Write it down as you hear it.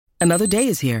Another day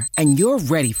is here, and you're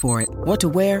ready for it. What to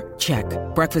wear? Check.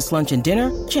 Breakfast, lunch, and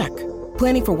dinner? Check.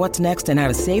 Planning for what's next and how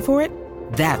to save for it?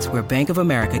 That's where Bank of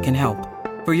America can help.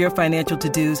 For your financial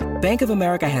to-dos, Bank of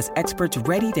America has experts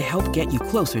ready to help get you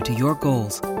closer to your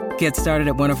goals. Get started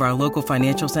at one of our local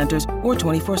financial centers or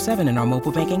 24/7 in our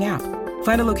mobile banking app.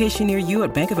 Find a location near you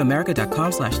at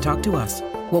bankofamerica.com/talktous.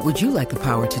 What would you like the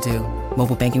power to do?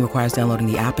 Mobile banking requires downloading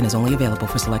the app and is only available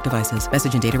for select devices.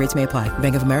 Message and data rates may apply.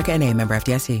 Bank of America N.A., member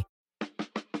FDIC.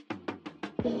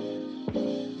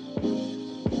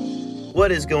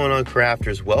 What is going on,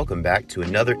 crafters? Welcome back to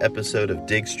another episode of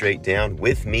Dig Straight Down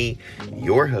with me,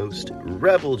 your host,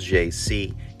 Rebel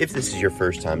JC. If this is your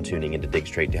first time tuning into Dig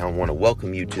Straight Down, I want to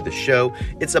welcome you to the show.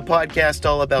 It's a podcast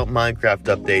all about Minecraft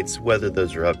updates, whether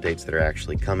those are updates that are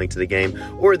actually coming to the game,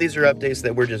 or these are updates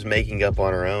that we're just making up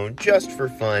on our own, just for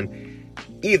fun.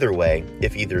 Either way,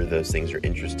 if either of those things are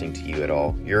interesting to you at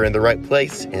all, you're in the right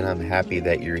place, and I'm happy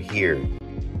that you're here.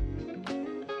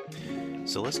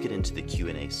 So let's get into the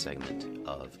Q&A segment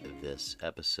of this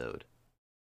episode.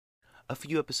 A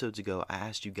few episodes ago, I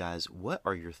asked you guys, what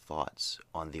are your thoughts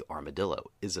on the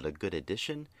armadillo? Is it a good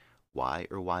addition? Why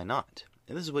or why not?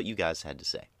 And this is what you guys had to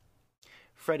say.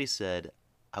 Freddie said,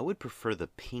 I would prefer the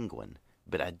penguin,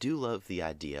 but I do love the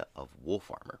idea of wolf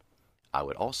armor. I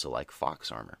would also like fox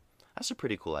armor. That's a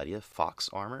pretty cool idea, fox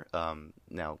armor.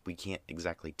 Now, we can't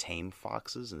exactly tame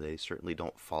foxes, and they certainly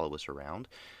don't follow us around.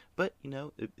 But, you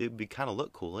know, it would kind of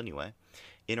look cool anyway.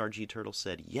 NRG Turtle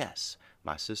said, yes,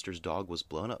 my sister's dog was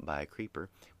blown up by a creeper.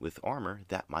 With armor,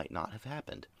 that might not have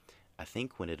happened. I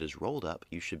think when it is rolled up,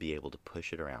 you should be able to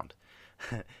push it around.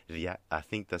 Yeah, I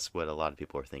think that's what a lot of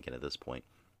people are thinking at this point.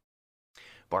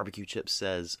 Barbecue Chip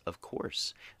says, of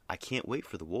course, I can't wait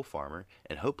for the wolf armor,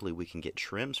 and hopefully we can get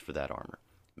trims for that armor.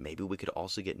 Maybe we could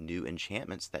also get new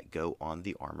enchantments that go on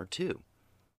the armor too.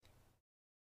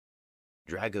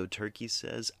 Drago Turkey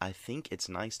says, I think it's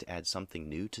nice to add something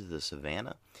new to the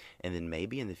savannah, and then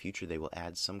maybe in the future they will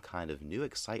add some kind of new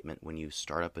excitement when you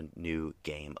start up a new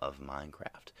game of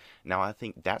Minecraft. Now, I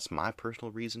think that's my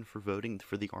personal reason for voting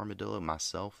for the armadillo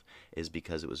myself, is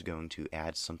because it was going to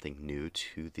add something new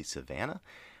to the savannah,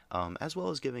 as well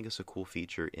as giving us a cool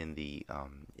feature in the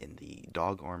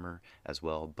dog armor as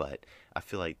well. But I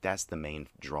feel like that's the main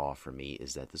draw for me,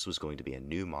 is that this was going to be a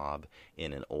new mob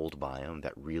in an old biome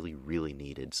that really, really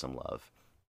needed some love.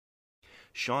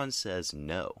 Sean says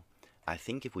no. I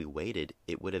think if we waited,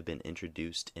 it would have been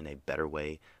introduced in a better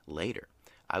way later.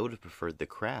 I would have preferred the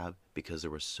crab because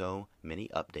there were so many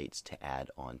updates to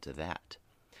add on to that.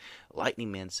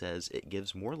 Lightning Man says it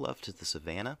gives more love to the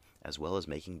savannah, as well as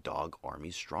making dog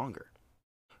armies stronger.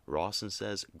 Rawson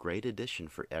says, great addition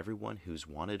for everyone who's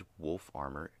wanted wolf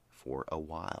armor for a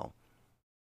while.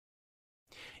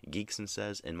 Geekson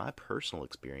says, in my personal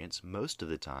experience, most of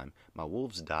the time, my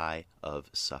wolves die of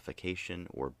suffocation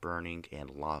or burning and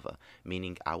lava,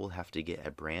 meaning I will have to get a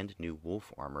brand new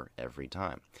wolf armor every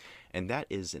time. And that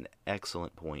is an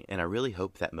excellent point, and I really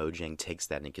hope that Mojang takes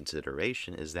that into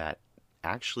consideration, is that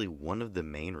actually one of the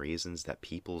main reasons that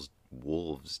people's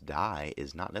wolves die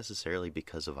is not necessarily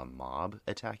because of a mob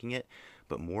attacking it,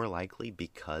 but more likely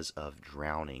because of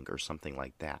drowning or something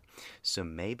like that. So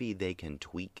maybe they can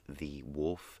tweak the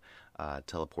wolf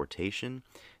teleportation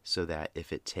so that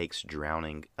if it takes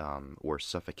drowning or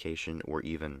suffocation or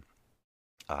even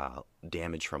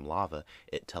damage from lava,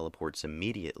 it teleports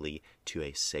immediately to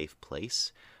a safe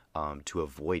place. To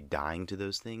avoid dying to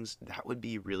those things. That would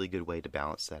be a really good way to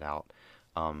balance that out.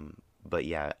 But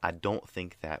yeah, I don't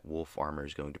think that wolf armor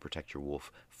is going to protect your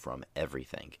wolf from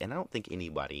everything. And I don't think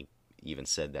anybody even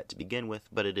said that to begin with,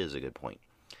 but it is a good point.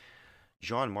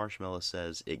 John Marshmallow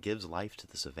says, it gives life to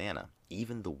the savannah.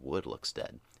 Even the wood looks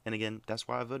dead. And again, that's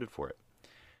why I voted for it.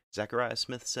 Zachariah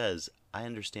Smith says, I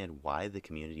understand why the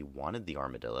community wanted the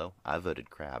armadillo. I voted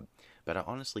crab. But I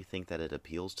honestly think that it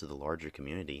appeals to the larger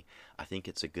community. I think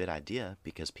it's a good idea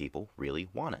because people really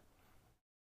want it.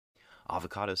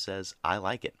 Avocado says, I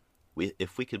like it.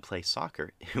 If we could play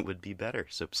soccer, it would be better.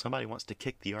 So if somebody wants to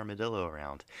kick the armadillo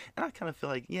around. And I kind of feel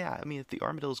like, yeah, I mean, if the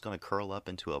armadillo is going to curl up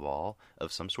into a ball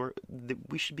of some sort,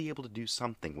 we should be able to do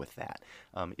something with that.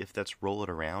 If that's roll it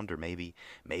around, or maybe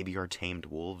our tamed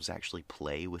wolves actually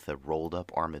play with a rolled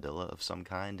up armadillo of some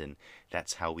kind, and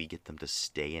that's how we get them to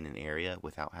stay in an area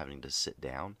without having to sit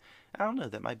down. I don't know,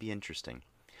 that might be interesting.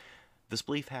 This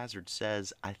Belief Hazard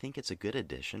says, I think it's a good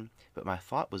addition, but my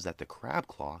thought was that the crab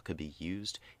claw could be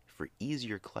used for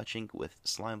easier clutching with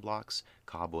slime blocks,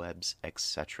 cobwebs,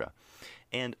 etc.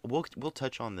 And we'll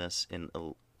touch on this in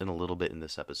a little bit in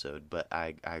this episode, but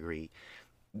I agree.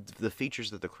 The features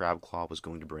that the crab claw was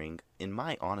going to bring, in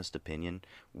my honest opinion,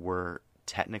 were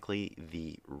technically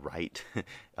the right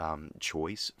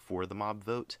choice for the mob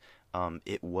vote.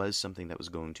 It was something that was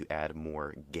going to add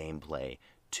more gameplay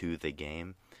to the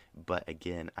game. But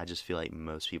again, I just feel like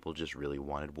most people just really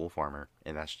wanted Wolf Armor,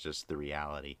 and that's just the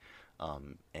reality.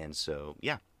 And so,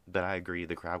 yeah, but I agree,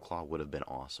 the Crab Claw would have been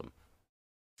awesome.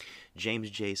 James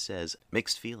J says,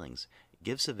 mixed feelings.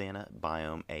 Give Savannah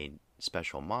Biome a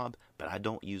special mob, but I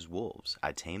don't use wolves.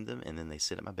 I tame them and then they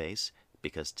sit at my base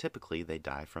because typically they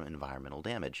die from environmental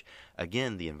damage.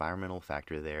 Again, the environmental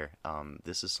factor there,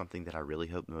 this is something that I really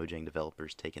hope Mojang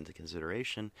developers take into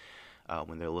consideration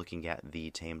when they're looking at the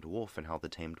tamed wolf and how the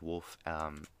tamed wolf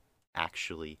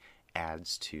actually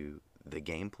adds to the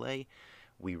gameplay.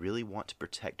 We really want to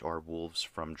protect our wolves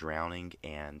from drowning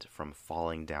and from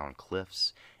falling down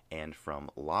cliffs and from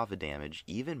lava damage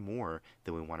even more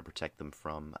than we want to protect them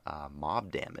from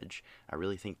mob damage. I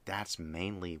really think that's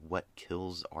mainly what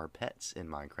kills our pets in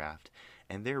Minecraft,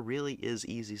 and there really is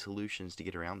easy solutions to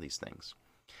get around these things.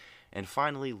 And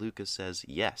finally, Lucas says,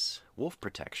 yes, wolf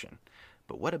protection.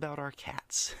 But what about our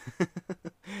cats?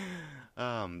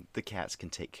 The cats can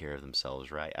take care of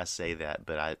themselves, right? I say that,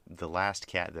 but the last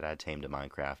cat that I tamed in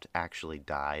Minecraft actually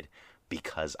died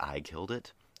because I killed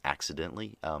it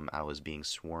accidentally. I was being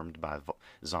swarmed by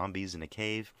zombies in a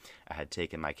cave. I had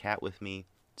taken my cat with me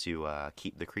to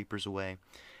keep the creepers away,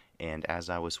 and as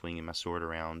I was swinging my sword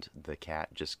around, the cat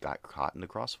just got caught in the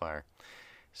crossfire.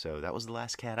 So that was the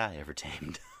last cat I ever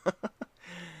tamed.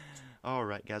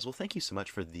 Alright guys, well thank you so much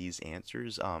for these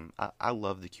answers. I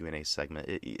love the Q&A segment.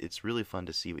 It's really fun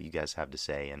to see what you guys have to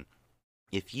say, and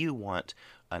if you want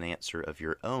an answer of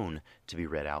your own to be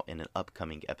read out in an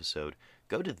upcoming episode,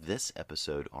 go to this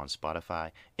episode on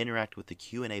Spotify, interact with the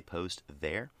Q&A post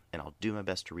there, and I'll do my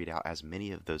best to read out as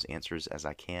many of those answers as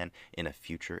I can in a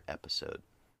future episode.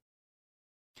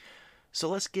 So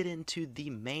let's get into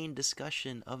the main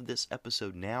discussion of this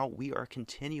episode now. We are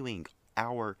continuing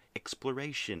our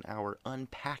exploration, our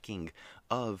unpacking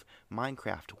of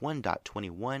Minecraft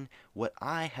 1.21, what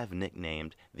I have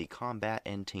nicknamed the Combat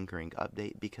and Tinkering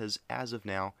Update, because as of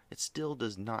now, it still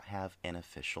does not have an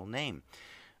official name.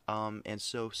 And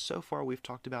so far we've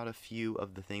talked about a few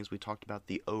of the things. We talked about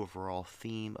the overall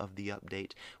theme of the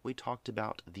update. We talked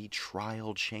about the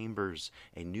trial chambers,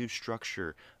 a new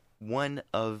structure, one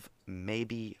of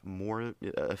maybe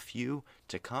a few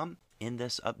to come in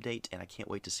this update, and I can't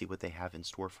wait to see what they have in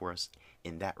store for us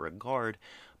in that regard.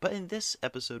 But in this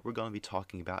episode, we're going to be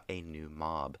talking about a new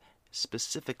mob,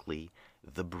 specifically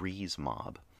the Breeze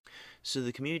mob. So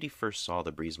the community first saw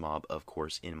the Breeze mob, of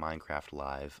course, in Minecraft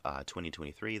Live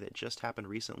 2023 that just happened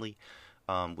recently.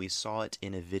 We saw it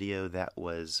in a video that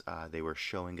was, they were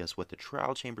showing us what the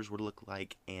trial chambers would look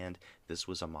like, and this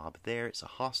was a mob there. It's a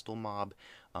hostile mob.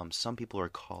 Some people are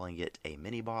calling it a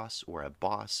mini-boss or a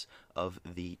boss of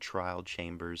the trial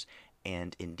chambers,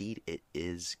 and indeed it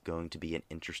is going to be an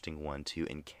interesting one to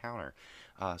encounter.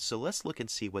 So let's look and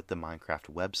see what the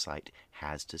Minecraft website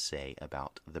has to say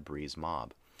about the Breeze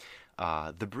mob.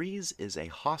 The Breeze is a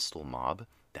hostile mob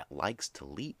that likes to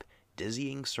leap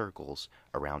dizzying circles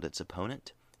around its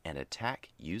opponent and attack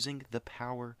using the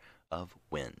power of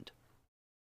wind.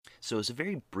 So it's a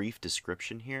very brief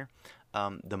description here.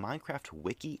 The Minecraft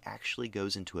wiki actually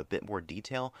goes into a bit more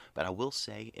detail, but I will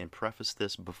say and preface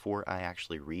this before I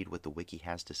actually read what the wiki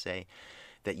has to say,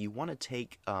 that you want to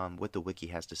take what the wiki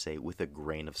has to say with a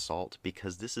grain of salt,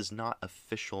 because this is not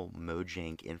official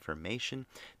Mojang information.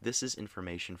 This is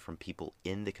information from people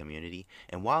in the community,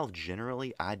 and while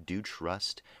generally I do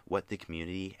trust what the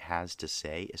community has to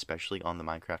say, especially on the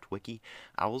Minecraft wiki,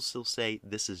 I will still say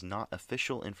this is not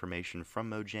official information from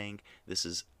Mojang. This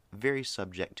is very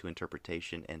subject to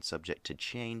interpretation and subject to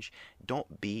change.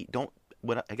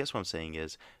 What I'm saying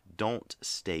is, don't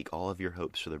stake all of your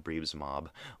hopes for the Breeze mob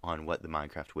on what the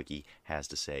Minecraft wiki has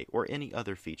to say, or any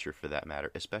other feature for that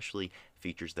matter, especially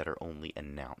features that are only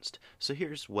announced. So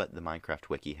here's what the Minecraft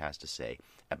wiki has to say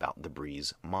about the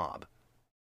Breeze mob.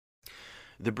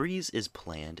 The Breeze is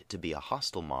planned to be a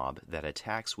hostile mob that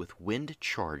attacks with wind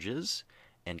charges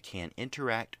and can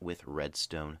interact with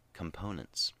redstone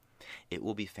components. It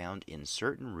will be found in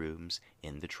certain rooms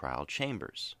in the trial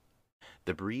chambers.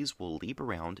 The Breeze will leap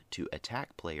around to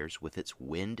attack players with its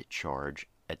wind charge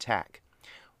attack.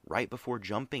 Right before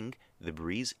jumping, the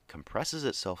Breeze compresses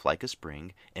itself like a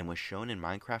spring and was shown in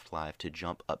Minecraft Live to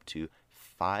jump up to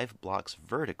 5 blocks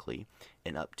vertically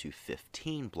and up to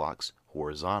 15 blocks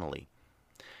horizontally.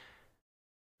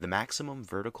 The maximum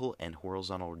vertical and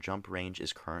horizontal jump range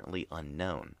is currently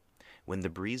unknown. When the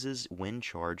Breeze's wind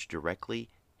charge directly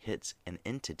hits an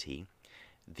entity,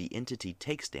 the entity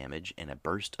takes damage and a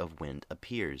burst of wind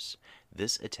appears.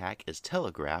 This attack is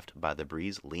telegraphed by the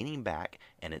breeze leaning back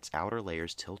and its outer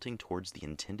layers tilting towards the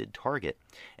intended target,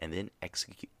 and then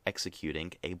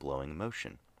executing a blowing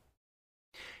motion.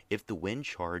 If the wind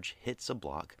charge hits a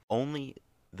block, only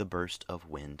the burst of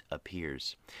wind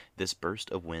appears. This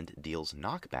burst of wind deals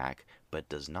knockback, but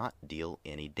does not deal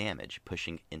any damage,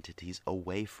 pushing entities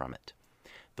away from it.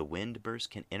 The wind burst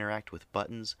can interact with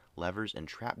buttons, levers, and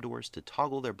trapdoors to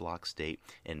toggle their block state,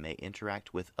 and may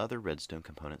interact with other redstone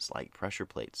components like pressure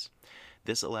plates.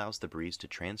 This allows the breeze to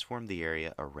transform the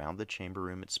area around the chamber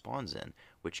room it spawns in,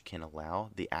 which can allow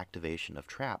the activation of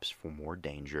traps for more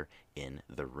danger in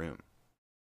the room.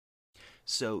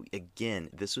 So again,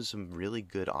 this was some really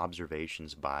good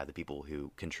observations by the people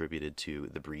who contributed to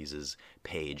the Breeze's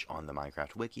page on the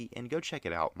Minecraft Wiki, and go check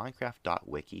it out,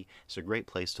 minecraft.wiki. It's a great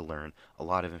place to learn a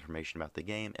lot of information about the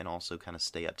game and also kind of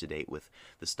stay up to date with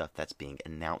the stuff that's being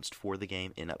announced for the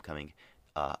game in upcoming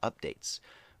updates.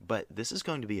 But this is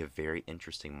going to be a very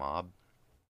interesting mob.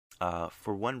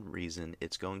 For one reason,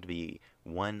 it's going to be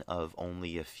one of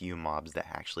only a few mobs that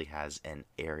actually has an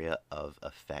area of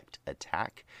effect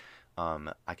attack.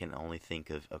 I can only think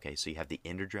of, okay, so you have the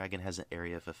Ender Dragon has an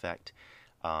area of effect,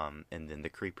 and then the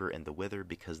Creeper and the Wither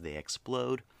because they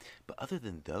explode. But other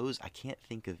than those, I can't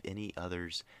think of any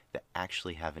others that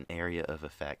actually have an area of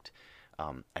effect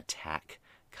attack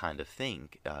kind of thing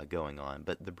going on.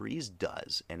 But the Breeze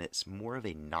does, and it's more of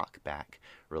a knockback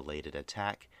related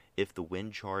attack. If the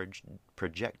wind charge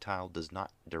projectile does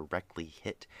not directly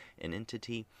hit an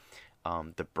entity,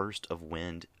 the burst of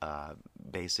wind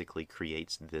basically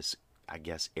creates this, I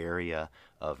guess, area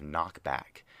of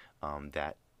knockback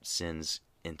that sends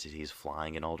entities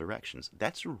flying in all directions.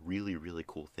 That's a really, really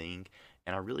cool thing,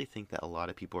 and I really think that a lot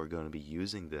of people are going to be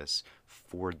using this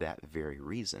for that very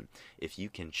reason. If you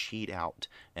can cheat out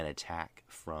an attack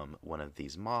from one of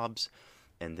these mobs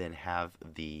and then have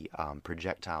the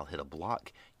projectile hit a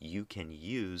block, you can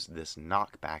use this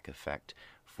knockback effect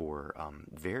for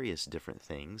various different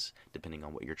things, depending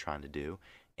on what you're trying to do,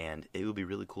 and it would be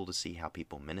really cool to see how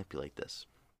people manipulate this.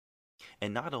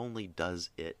 And not only does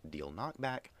it deal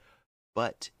knockback,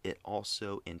 but it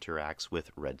also interacts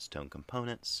with redstone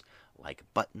components like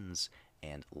buttons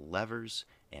and levers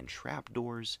and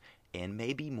trapdoors, and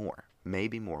maybe more.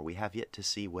 Maybe more. We have yet to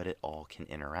see what it all can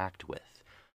interact with.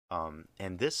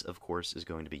 And this, of course, is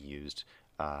going to be used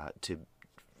to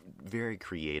very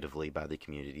creatively by the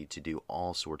community to do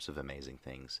all sorts of amazing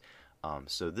things.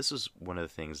 So this is one of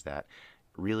the things that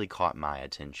really caught my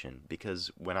attention,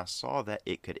 because when I saw that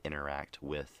it could interact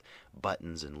with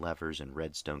buttons and levers and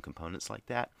redstone components like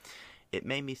that, it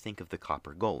made me think of the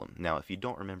Copper Golem. Now, if you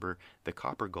don't remember, the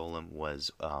Copper Golem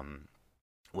was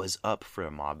up for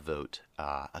a mob vote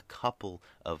a couple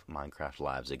of Minecraft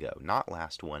lives ago. Not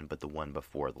last one, but the one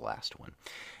before the last one.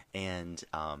 And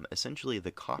essentially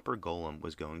the Copper Golem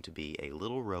was going to be a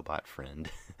little robot friend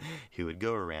who would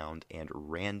go around and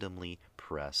randomly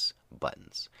press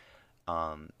buttons.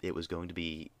 It was going to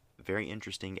be very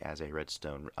interesting as a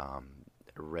redstone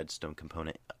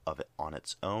component of it on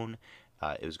its own.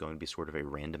 It was going to be sort of a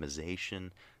randomization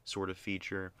sort of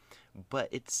feature, but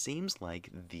it seems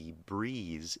like the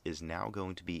Breeze is now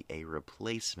going to be a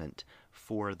replacement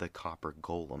for the Copper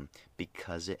Golem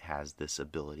because it has this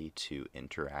ability to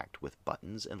interact with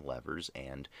buttons and levers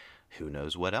and who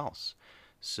knows what else.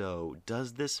 So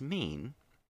does this mean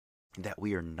that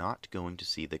we are not going to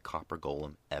see the Copper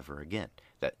Golem ever again?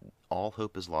 That all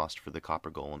hope is lost for the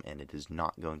Copper Golem and it is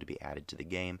not going to be added to the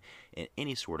game in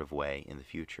any sort of way in the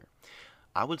future?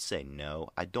 I would say no.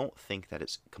 I don't think that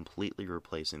it's completely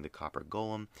replacing the Copper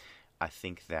Golem. I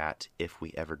think that if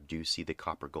we ever do see the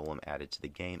Copper Golem added to the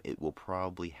game, it will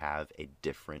probably have a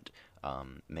different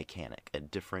mechanic, a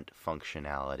different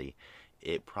functionality.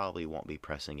 It probably won't be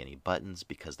pressing any buttons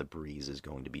because the Breeze is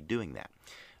going to be doing that.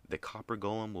 The Copper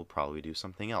Golem will probably do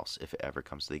something else if it ever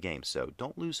comes to the game. So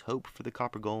don't lose hope for the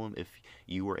Copper Golem if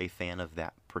you were a fan of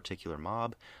that particular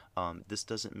mob. This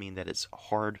doesn't mean that it's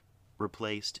hard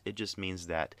replaced. It just means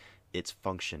that its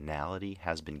functionality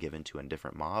has been given to a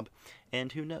different mob,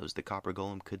 and who knows, the Copper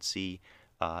Golem could see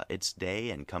its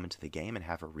day and come into the game and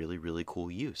have a really, really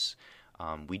cool use.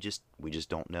 We just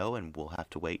don't know, and we'll have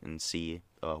to wait and see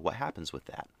what happens with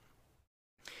that.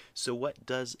 So what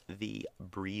does the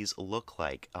Breeze look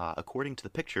like? According to the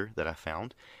picture that I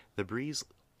found, the Breeze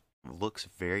looks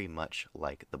very much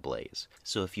like the Blaze.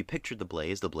 So if you picture the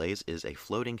Blaze is a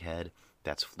floating head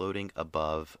that's floating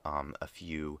above a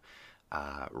few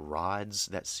rods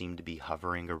that seem to be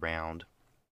hovering around,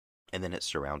 and then it's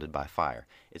surrounded by fire.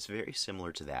 It's very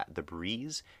similar to that. The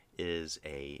Breeze is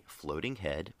a floating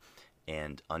head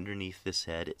and underneath this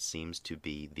head it seems to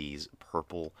be these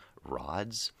purple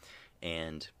rods,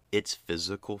 and its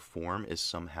physical form is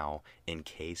somehow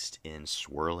encased in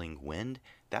swirling wind.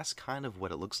 That's kind of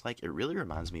what it looks like. It really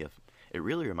reminds me of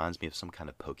some kind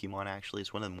of Pokemon, actually.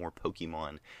 It's one of the more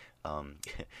Pokemon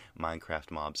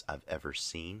Minecraft mobs I've ever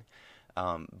seen.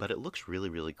 But it looks really,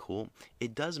 really cool.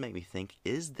 It does make me think,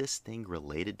 is this thing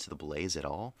related to the Blaze at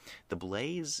all? The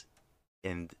Blaze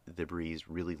and the Breeze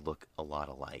really look a lot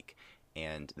alike,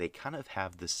 and they kind of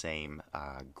have the same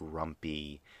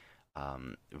grumpy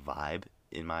vibe,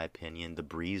 in my opinion. The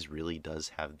Breeze really does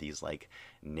have these like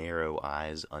narrow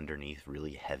eyes underneath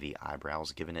really heavy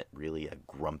eyebrows, giving it really a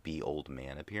grumpy old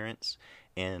man appearance.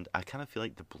 And I kind of feel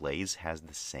like the Blaze has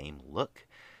the same look.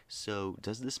 So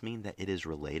does this mean that it is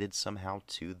related somehow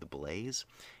to the Blaze?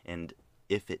 And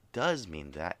if it does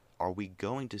mean that, are we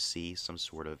going to see some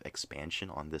sort of expansion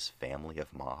on this family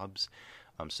of mobs?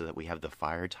 So that we have the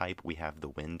fire type, we have the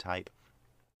wind type.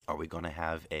 Are we going to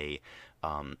have a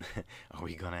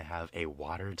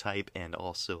water type and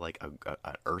also like an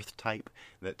earth type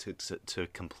that to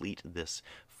complete this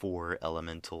 4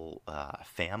 elemental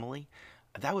family?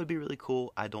 That would be really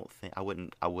cool. I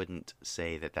wouldn't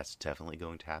say that that's definitely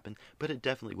going to happen, but it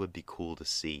definitely would be cool to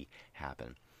see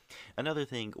happen. Another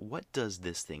thing, what does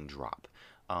this thing drop?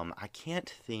 I can't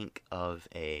think of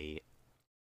a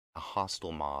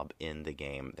hostile mob in the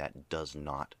game that does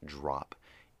not drop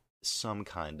some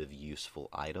kind of useful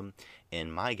item,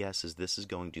 and my guess is this is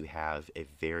going to have a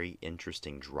very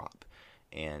interesting drop.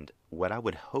 And what I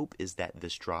would hope is that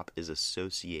this drop is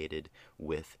associated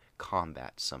with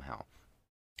combat somehow.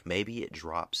 Maybe it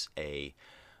drops a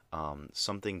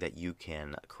something that you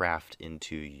can craft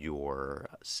into your,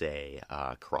 say,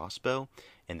 crossbow,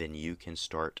 and then you can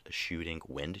start shooting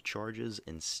wind charges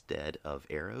instead of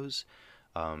arrows.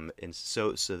 And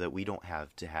so that we don't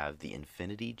have to have the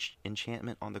infinity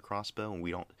enchantment on the crossbow, and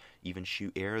we don't even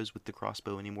shoot arrows with the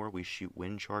crossbow anymore. We shoot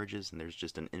wind charges, and there's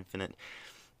just an infinite,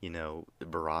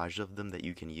 barrage of them that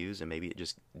you can use, and maybe it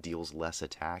just deals less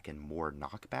attack and more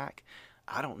knockback.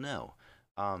 I don't know.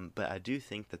 But I do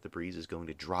think that the Breeze is going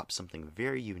to drop something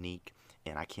very unique,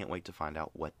 and I can't wait to find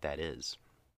out what that is.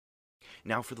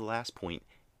 Now for the last point,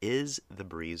 is the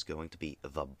Breeze going to be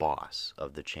the boss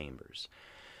of the chambers?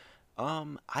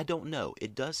 I don't know.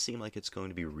 It does seem like it's going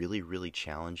to be really, really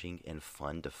challenging and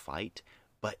fun to fight,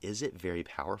 but is it very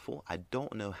powerful? I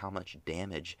don't know how much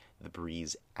damage the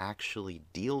Breeze actually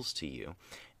deals to you.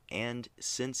 And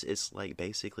since it's like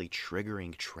basically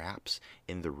triggering traps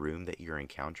in the room that you're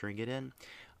encountering it in,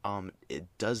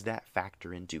 does that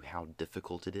factor into how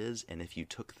difficult it is? And if you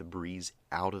took the Breeze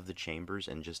out of the chambers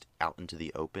and just out into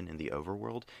the open in the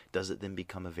overworld, does it then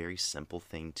become a very simple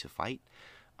thing to fight?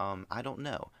 I don't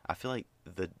know. I feel like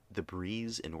the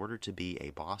Breeze, in order to be a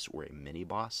boss or a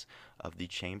mini-boss of the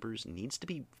chambers, needs to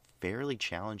be fairly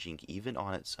challenging even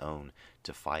on its own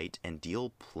to fight and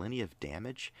deal plenty of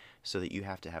damage, so that you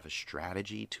have to have a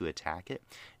strategy to attack it,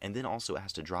 and then also it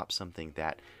has to drop something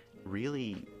that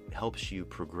really helps you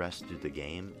progress through the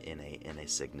game in a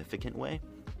significant way,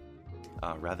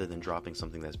 rather than dropping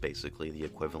something that's basically the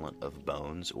equivalent of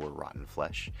bones or rotten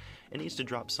flesh. It needs to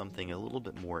drop something a little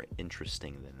bit more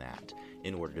interesting than that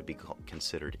in order to be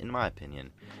considered, in my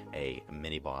opinion, a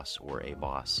mini-boss or a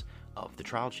boss of the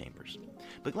Trial Chambers.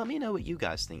 But let me know what you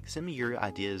guys think. Send me your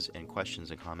ideas and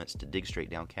questions and comments to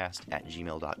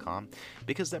digstraightdowncast@gmail.com,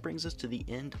 because that brings us to the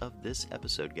end of this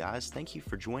episode, guys. Thank you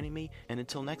for joining me, and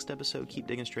until next episode, keep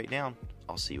digging straight down.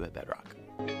 I'll see you at Bedrock.